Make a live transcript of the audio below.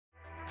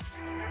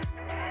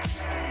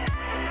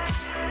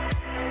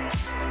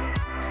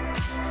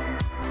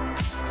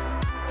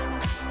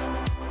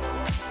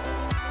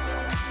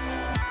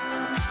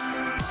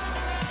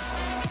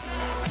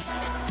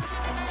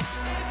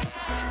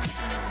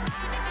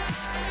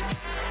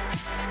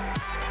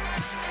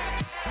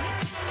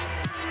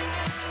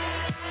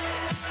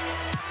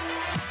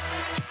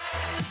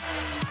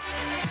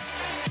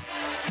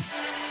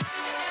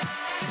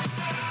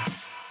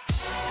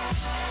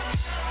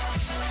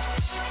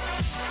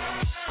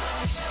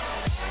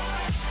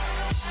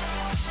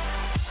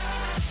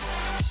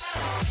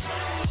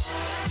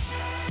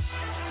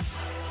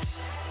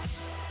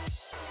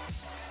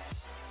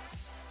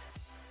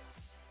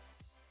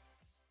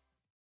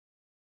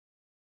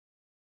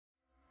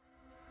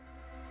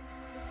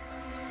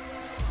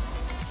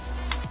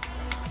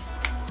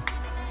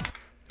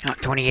Oh,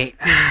 28.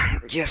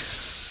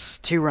 Yes!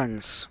 2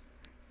 runs.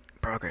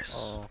 Progress.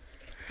 Oh.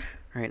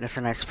 Alright, that's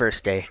a nice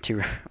first day.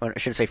 Well, I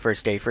shouldn't say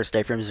first day. First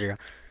day from 0.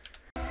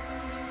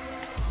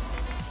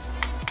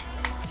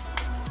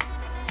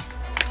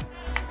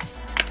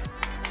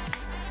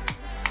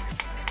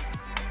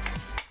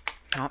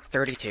 Oh,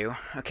 32.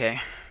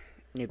 Okay.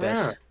 New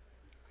best.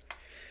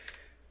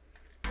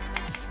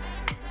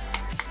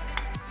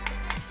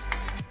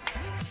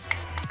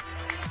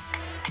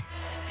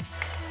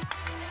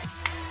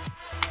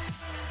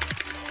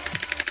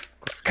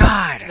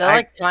 God! They're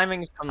like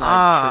timings from the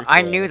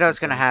I knew that was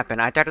gonna happen.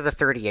 I died of the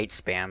 38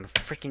 spam.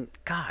 Freaking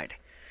God.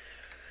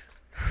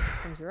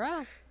 From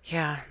 0?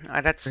 Yeah,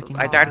 I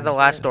died of the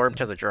last orb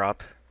to the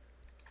drop.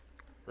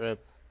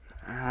 Rip.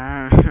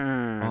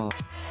 Oh.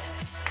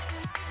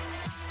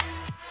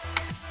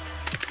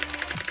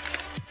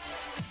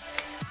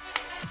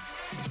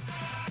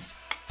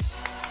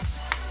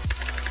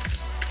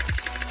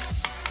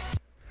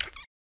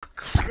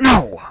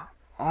 No!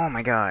 Oh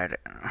my God.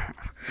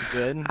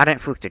 Good. I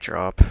didn't fluke the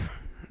drop.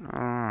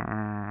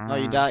 Oh,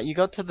 you die. You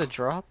go to the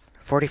drop?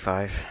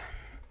 45.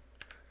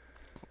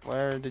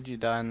 Where did you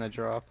die in the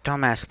drop?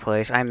 Dumbass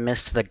place. I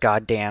missed the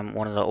goddamn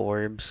one of the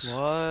orbs.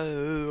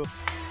 What?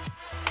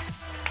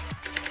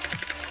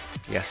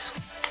 Yes.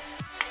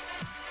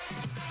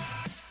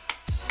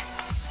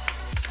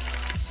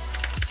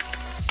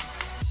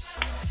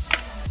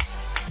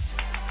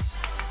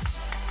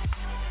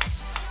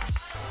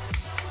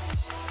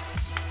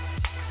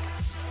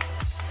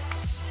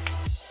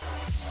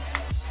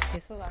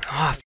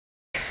 Oh,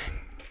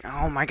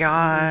 oh my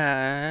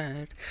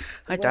God.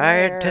 I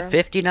died to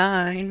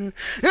 59.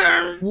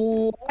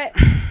 What?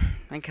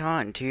 My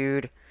God,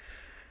 dude.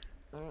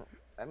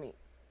 I mean...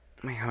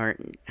 My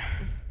heart.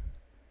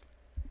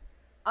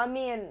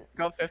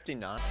 Go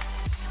 59.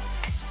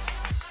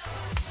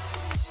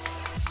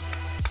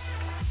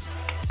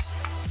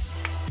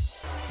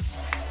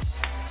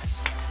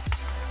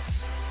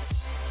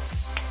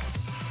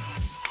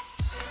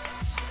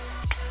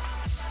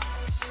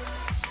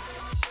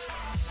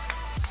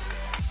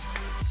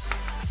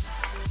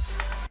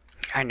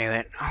 I knew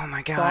it. Oh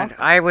my God.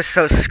 I was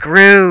so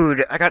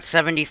screwed. I got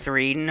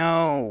 73.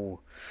 No.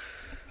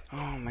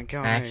 Oh my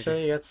God.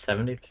 Actually, you got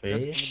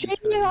 73? Shit,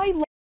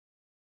 I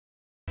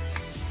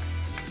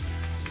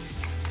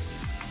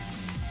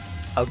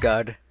Oh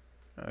God.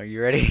 Are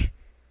you ready?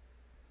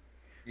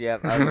 Yeah,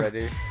 I'm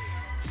ready.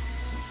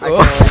 Oh.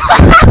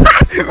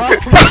 Oh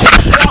my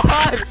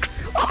God!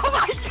 Oh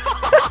my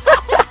God!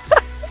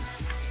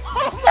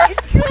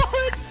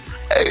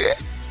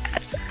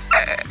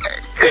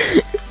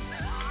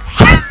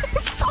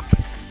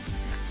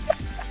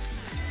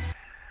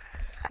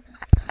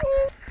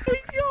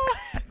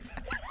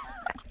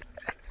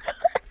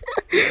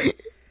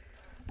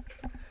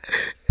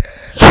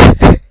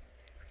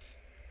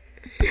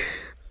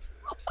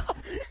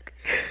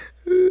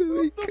 Oh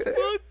my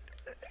God!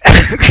 I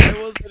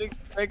wasn't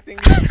expecting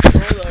this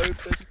scroll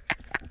open.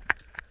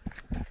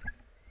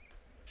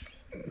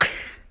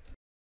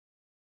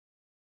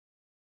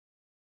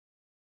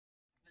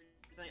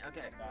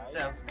 Okay,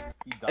 so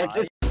He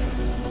died.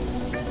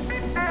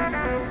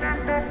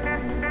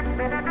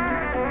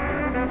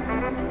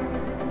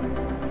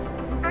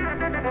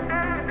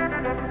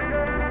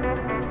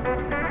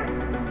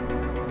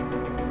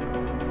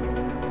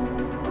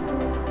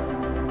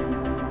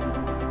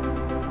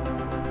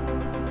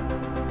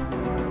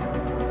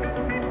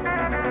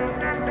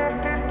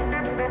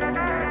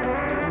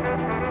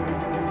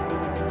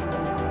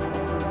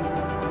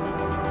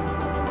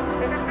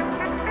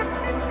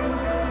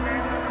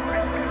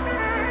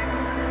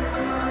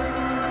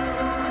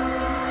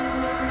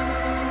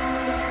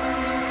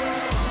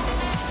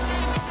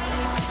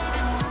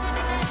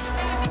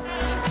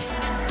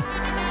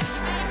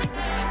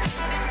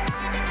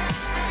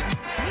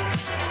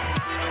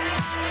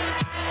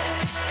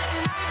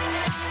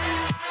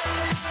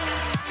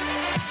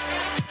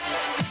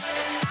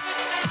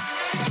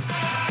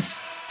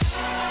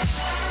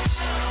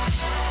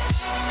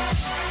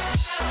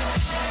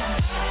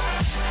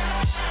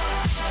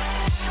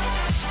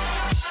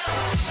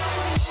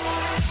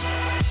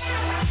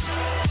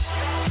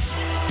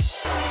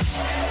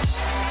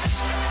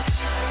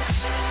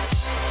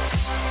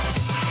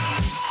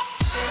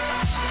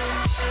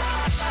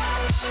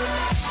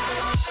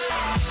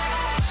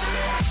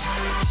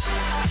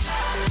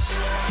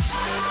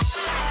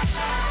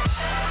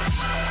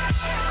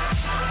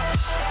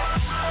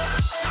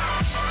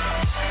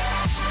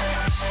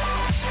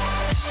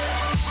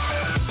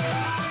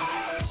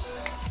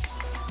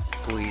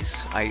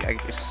 Please. I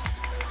just...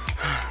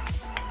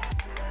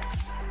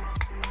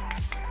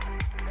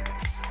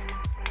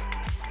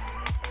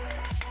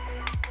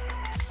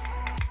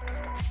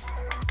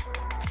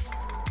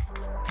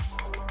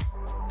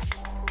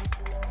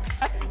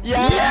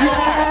 Yeah!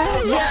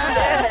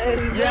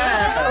 Yeah!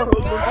 Yeah!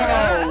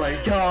 Oh my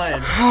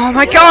God! Oh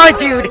my God,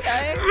 dude!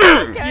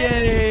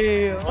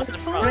 Yay!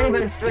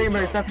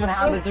 Streamers, that's what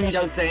happens when you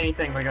don't say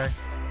anything, my guy.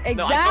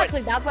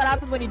 Exactly. That's what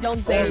happens when you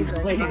don't say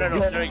anything.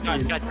 No, you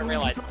guys don't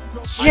realize.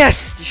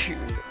 Yes, dude.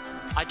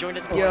 I joined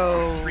this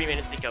Yo. 3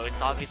 minutes ago.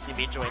 It's obviously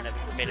me joining that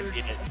made a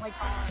beat it.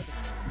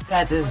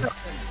 That's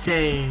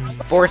insane.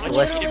 Fourth What's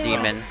list your-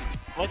 demon.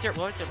 What was your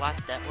last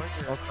step? What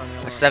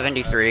was your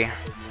 73. damn?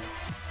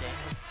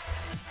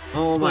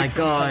 Oh my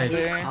god.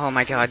 Oh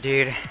my god,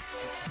 dude.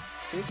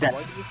 That- Why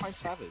did you find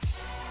Savage?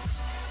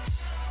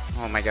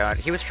 Oh my god.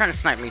 He was trying to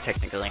snipe me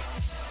technically.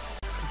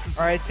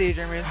 Alright, see you,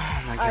 Jeremy.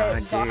 Oh my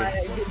Alright, god,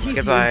 bye. dude.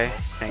 Goodbye.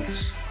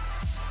 Thanks.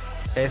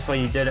 Okay, so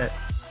you did it.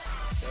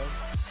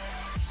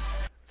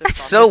 It's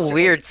so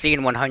weird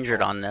seeing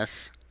 100 on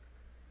this.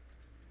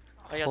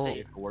 I gotta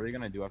say, So what are you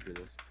gonna do after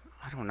this?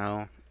 I don't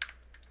know.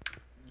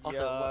 also,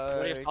 what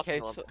are your thoughts on okay,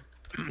 the so,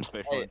 level?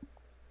 Especially.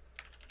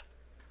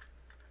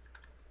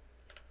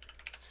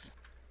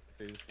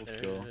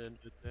 Let's go.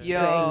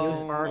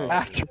 Yo,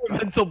 after a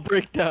mental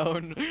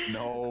breakdown.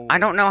 No. I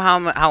don't know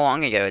how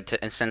long ago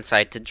since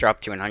I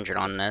dropped to 100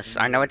 on this.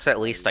 I know it's at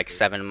least like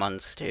 7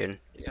 months, dude.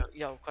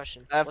 Yo,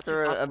 question. What's after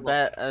your thoughts on the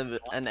level?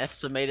 an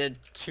estimated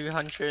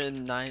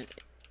 239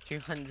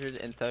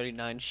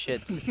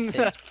 shits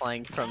since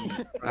playing from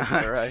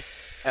zero,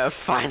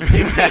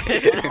 finally made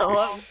it.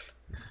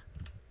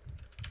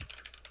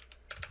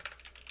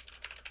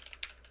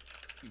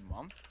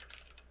 Mom?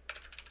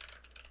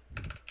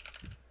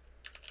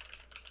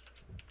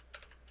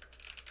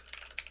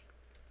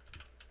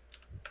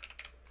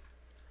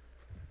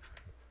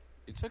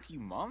 It took you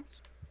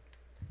months?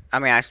 I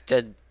mean, I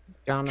did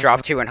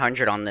drop to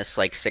 100 on this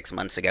like 6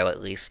 months ago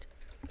at least.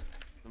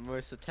 The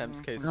most attempts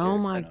case Oh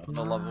my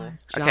the level.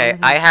 Okay,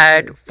 I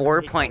had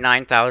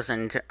 4.9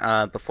 thousand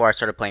before I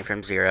started playing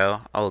from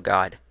 0. Oh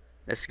god.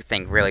 This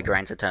thing really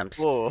grinds attempts.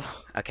 Whoa.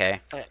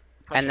 Okay.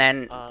 Question,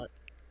 then- oh,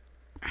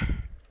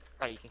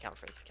 you can count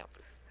first. Count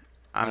first.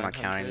 I'm not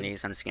counting 900.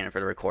 these. I'm just getting it for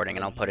the recording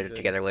and I'll put it 900.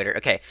 together later.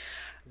 Okay.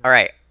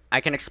 Alright. I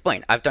can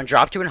explain. I've done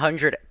drop to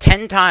 100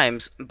 10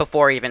 times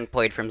before I even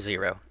played from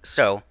 0.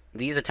 So,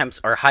 these attempts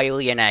are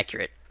highly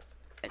inaccurate.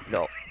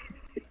 No.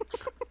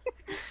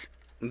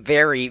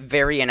 Very,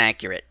 very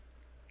inaccurate.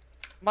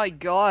 My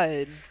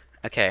god.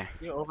 Okay.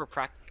 You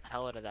overpracticed the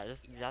hell out of that.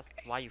 That's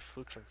why you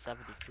fluked from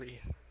 73.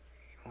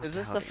 What Is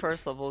this hell the did-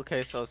 first level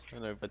case I was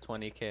doing over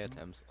 20k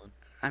attempts on?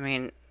 I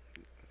mean,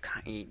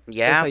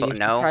 yeah, but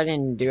no. Try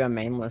to do a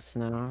main list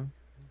now.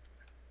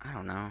 I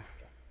don't know.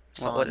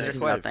 Well, Sonic there's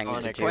wave, nothing to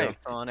Sonic do. wave,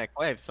 Sonic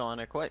wave,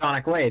 Sonic wave.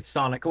 Sonic wave,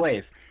 Sonic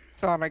wave,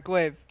 Sonic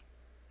wave.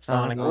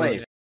 Sonic Oh,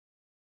 wave.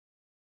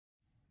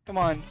 Come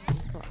on.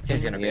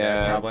 He's gonna be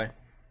Yeah. there probably.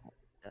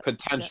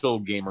 Potential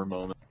gamer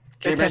moment.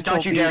 Dreamers,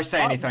 don't you dare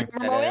say anything.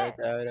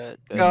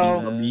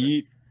 Go.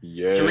 Meat?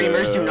 Yeah.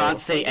 Dreamers, do not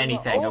say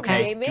anything, Oh,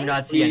 okay? Jamie? Do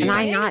not say Can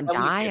anything. I not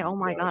die? Oh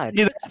my god.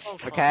 Do this,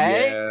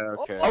 okay? Yeah,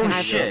 okay. Oh Can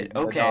I shit,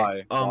 Gonna okay.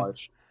 die.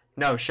 Watch.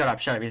 No, shut up.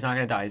 He's not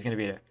gonna die. He's gonna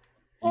beat it.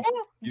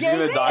 He's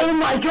gonna die. Oh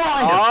my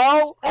god!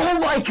 Oh! Oh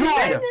my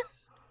god!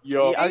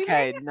 Yo.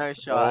 Okay, no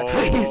shot.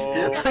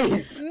 Oh.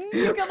 Please,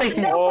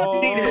 please.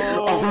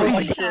 Oh.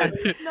 Holy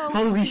shit. No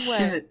Holy way.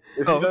 shit.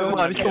 Oh, come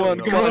on, come on,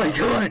 Come on,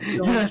 come on.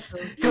 Yes.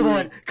 Come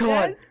on, come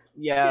on.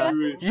 Yeah.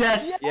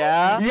 Yes.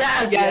 Yeah.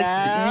 Yes.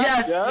 Yeah.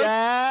 Yes.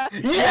 Yeah.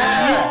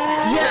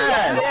 Yeah.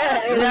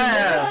 Yes.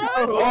 Yeah.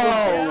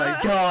 Oh my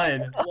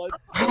god.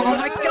 Oh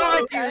my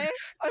god, dude!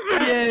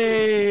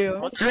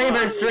 Yay.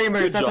 Streamers,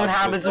 Good that's job, what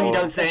happens when you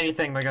Chris. don't say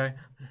anything, my guy.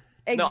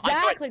 No, I thought-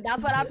 Exactly.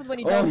 That's what happens when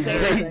you Oh don't say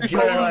my anything.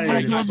 god.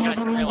 You guys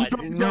don't realize.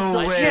 No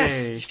way.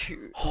 Yes!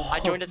 I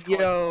joined this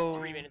Yo.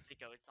 3 minutes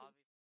ago.